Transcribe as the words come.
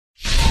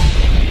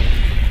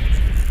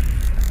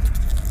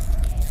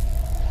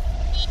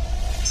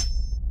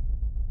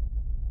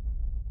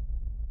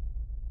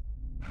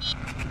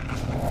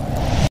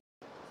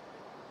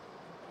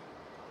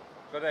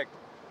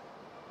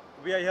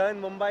we are here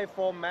in Mumbai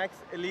for Max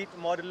Elite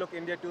Model Look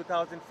India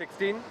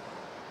 2016.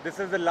 This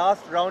is the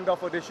last round of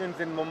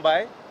auditions in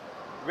Mumbai.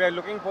 We are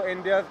looking for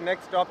India's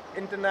next top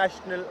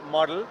international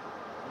model.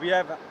 We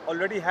have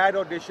already had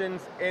auditions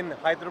in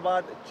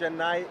Hyderabad,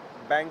 Chennai,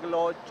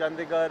 Bangalore,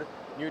 Chandigarh,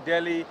 New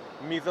Delhi,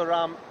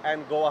 Mizoram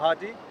and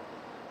Guwahati.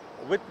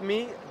 With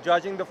me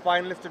judging the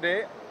finalists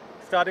today,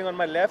 starting on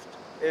my left,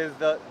 is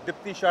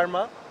Dipti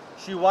Sharma.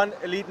 She won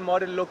Elite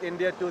Model Look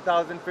India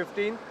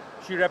 2015.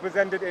 She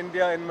represented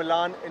India in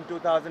Milan in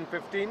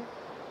 2015.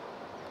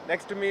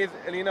 Next to me is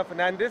Elena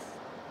Fernandes.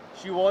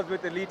 She was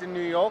with Elite in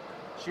New York.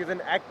 She's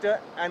an actor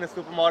and a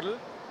supermodel.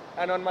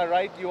 And on my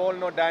right, you all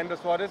know Diandra,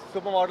 Soares,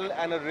 supermodel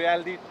and a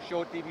reality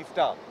show TV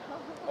star.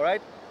 All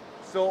right?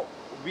 So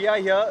we are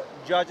here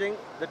judging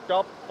the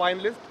top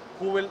finalists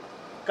who will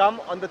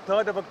come on the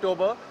 3rd of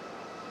October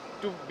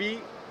to be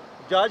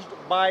judged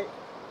by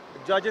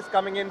judges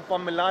coming in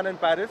from Milan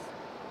and Paris.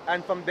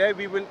 And from there,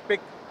 we will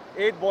pick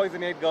 8 boys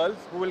and 8 girls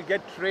who will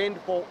get trained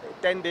for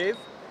 10 days.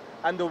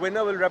 And the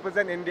winner will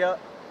represent India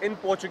in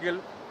Portugal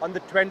on the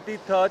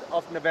 23rd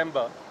of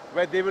November,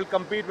 where they will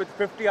compete with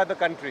 50 other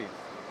countries.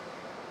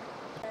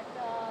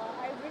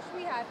 I wish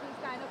we had these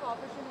kind of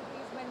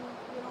opportunities when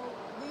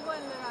we were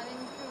in the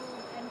running to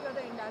enter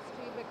the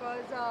industry,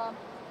 because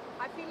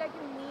I feel like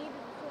you need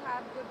to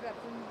have good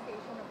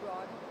representation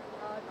abroad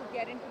to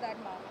get into that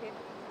market.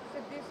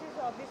 So this is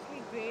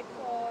obviously great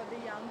for the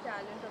young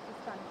talent of this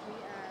country,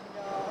 and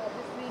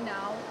obviously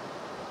now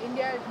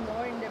India is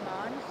more in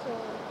demand. So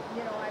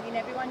I mean,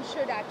 everyone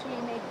should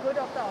actually make good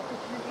of the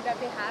opportunity that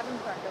they have in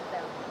front of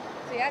them.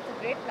 So yeah, it's a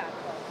great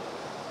platform.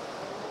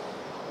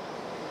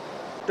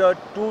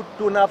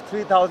 2,500 to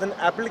 3,000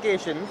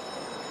 applications,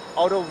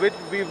 out of which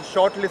we've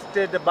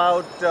shortlisted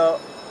about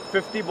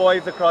 50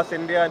 boys across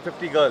India and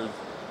 50 girls.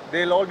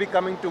 They'll all be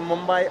coming to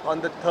Mumbai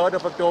on the 3rd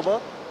of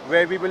October,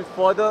 where we will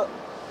further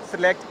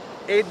select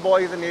 8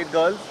 boys and 8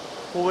 girls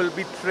who will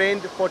be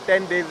trained for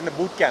 10 days in a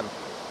boot camp.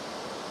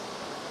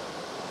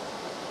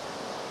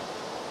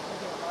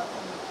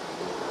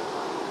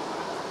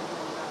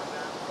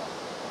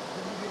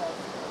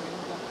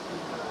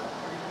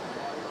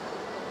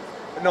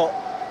 No,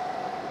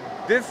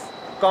 this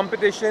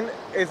competition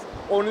is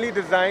only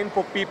designed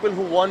for people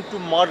who want to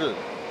model.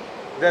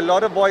 There are a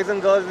lot of boys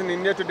and girls in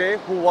India today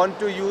who want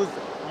to use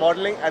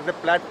modeling as a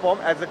platform,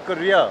 as a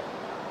career.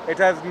 It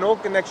has no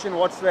connection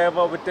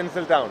whatsoever with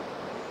Tinseltown.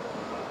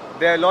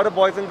 There are a lot of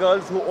boys and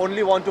girls who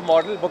only want to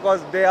model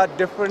because they are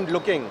different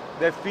looking.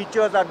 Their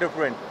features are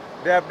different.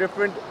 They have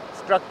different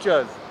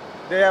structures.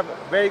 They have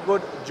very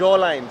good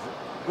jawlines,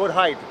 good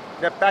height.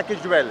 They're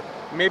packaged well.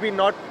 Maybe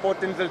not for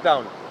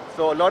Tinseltown.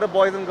 So a lot of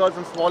boys and girls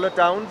in smaller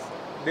towns,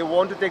 they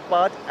want to take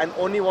part and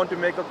only want to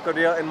make a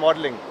career in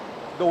modeling.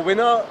 The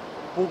winner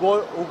who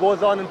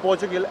goes on in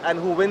Portugal and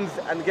who wins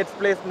and gets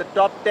placed in the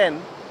top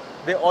 10,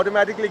 they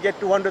automatically get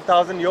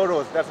 200,000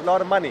 euros. That's a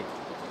lot of money.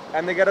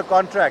 And they get a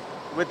contract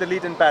with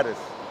Elite in Paris.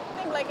 I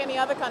think like any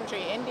other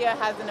country, India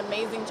has an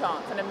amazing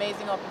chance, an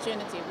amazing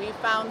opportunity. We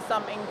found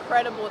some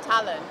incredible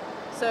talent.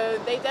 So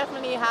they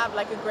definitely have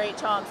like a great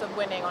chance of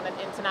winning on an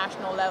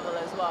international level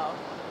as well.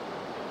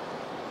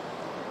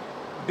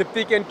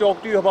 Dipti can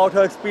talk to you about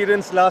her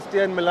experience last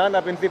year in Milan.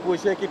 आप इनसे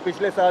पूछिए कि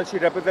पिछले साल she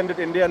represented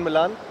India in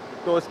Milan.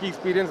 तो उसकी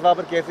experience वहाँ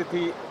पर कैसी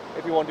थी?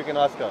 If you want, you can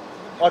ask her.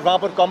 और वहाँ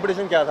पर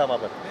competition क्या था वहाँ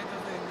पर?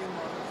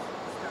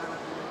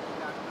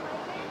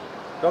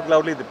 Talk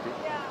loudly, Dipti.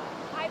 Yeah,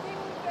 I think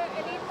the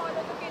Elite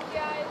Model Look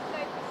India is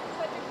like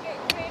such a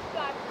great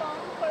platform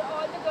for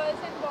all the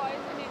girls and boys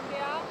in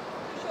India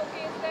to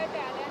showcase their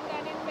talent.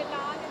 And in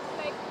Milan, it's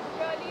like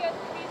really a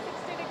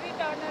 360-degree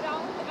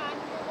turnaround. And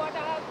what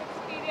I have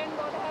experienced,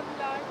 what I have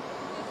learned,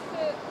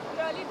 is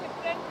really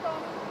different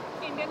from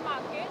Indian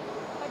market,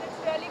 but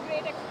it's really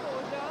great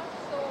exposure.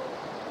 So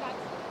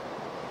that's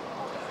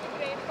obviously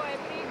great for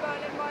every girl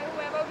and boy,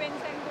 whoever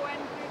wins and go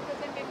and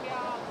represent India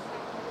outside.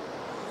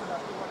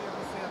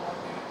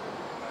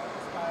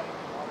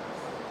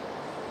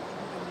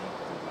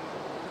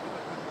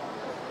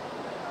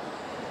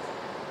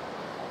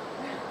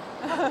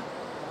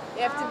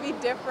 You have to be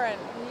different.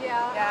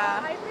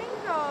 Yeah. I think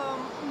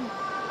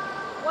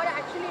what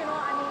actually,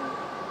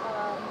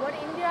 what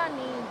India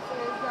needs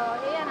is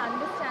an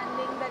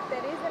understanding that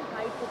there is a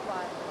height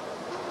requirement.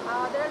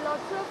 There are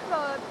lots of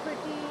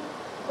pretty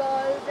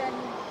girls and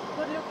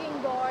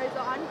good-looking boys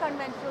or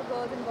unconventional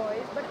girls and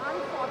boys, but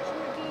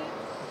unfortunately,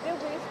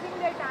 they're wasting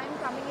their time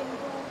coming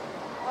into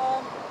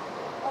a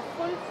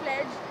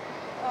full-fledged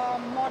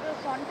model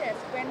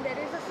contest when there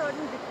is a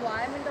certain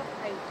requirement of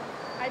height.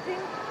 I think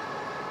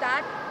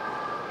that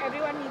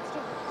everyone needs to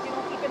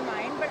keep in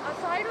mind. But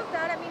aside of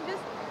that, I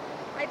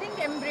think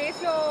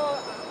embrace your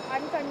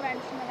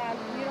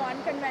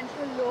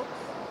unconventional looks.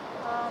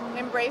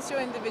 Embrace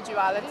your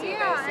individuality,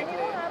 basically.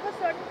 And have a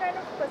certain kind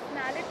of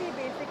personality,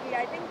 basically.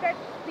 I think that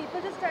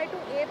people just try to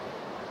ape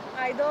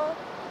either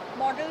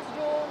models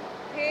जो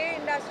थे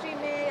industry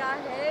में या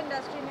है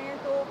industry में,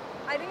 so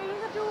I think you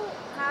just have to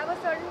have a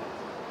certain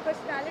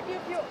personality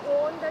of your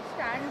own that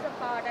stands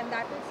apart, and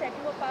that will set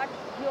you apart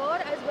here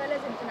as well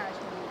as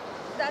internationally.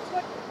 that's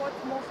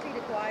what's mostly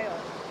required.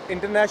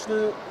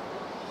 International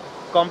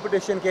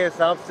competition के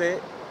हिसाब से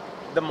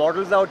the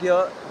models out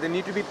here, they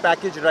need to be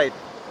packaged right.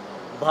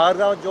 बाहर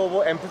का जो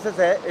वो emphasis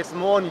है, it's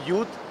more on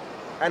youth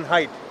and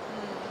height.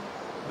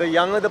 The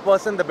younger the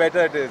person, the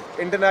better it is.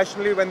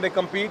 Internationally, when they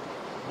compete,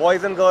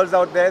 boys and girls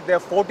out there, they're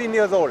 14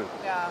 years old.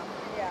 Yeah.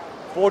 Yeah.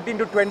 14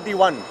 to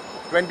 21,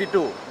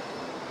 22.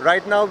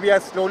 Right now, we are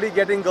slowly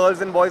getting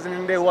girls and boys in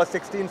India who are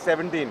 16,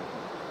 17.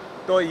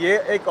 So, ये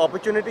एक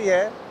opportunity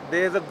है.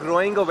 There is a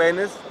growing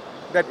awareness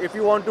that if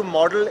you want to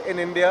model in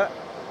India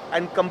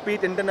and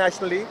compete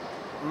internationally,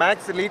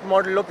 Max Elite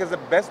Model Look is the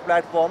best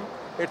platform.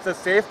 It's a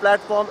safe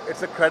platform.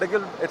 It's a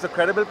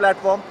credible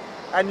platform.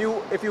 And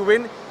if you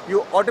win,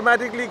 you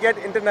automatically get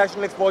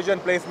international exposure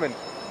and placement.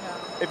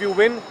 Yeah. If you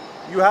win,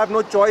 you have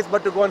no choice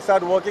but to go and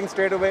start working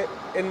straight away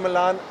in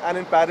Milan and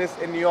in Paris,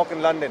 in New York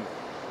and London.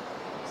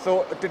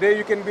 So today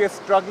you can be a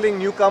struggling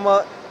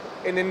newcomer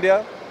in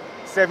India,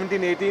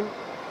 17, 18.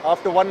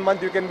 After 1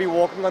 month, you can be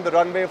walking on the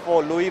runway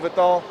for Louis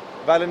Vuitton,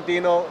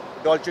 Valentino,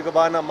 Dolce &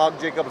 Gabbana, Marc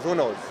Jacobs, who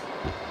knows?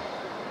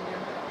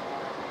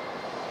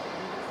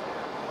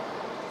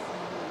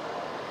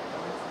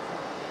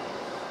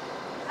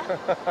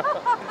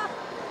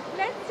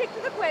 Let's stick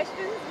to the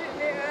questions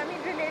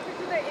related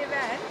to the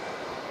event.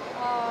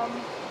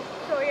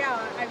 So yeah,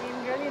 I mean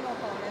really no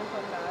comments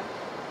on that.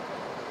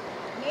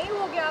 नहीं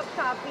हो गया अब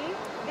काफी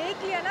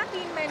देख लिया ना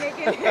 3 महीने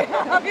के लिए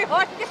अभी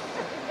और क्या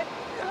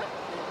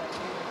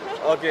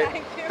Okay.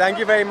 Thank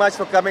you very much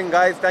for coming,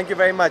 guys. Thank you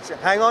very much.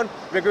 Hang on.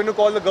 We're going to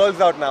call the girls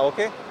out now,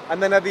 okay?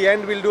 And then at the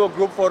end, we'll do a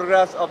group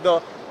photographs of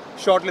the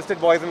shortlisted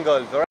boys and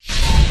girls, all right?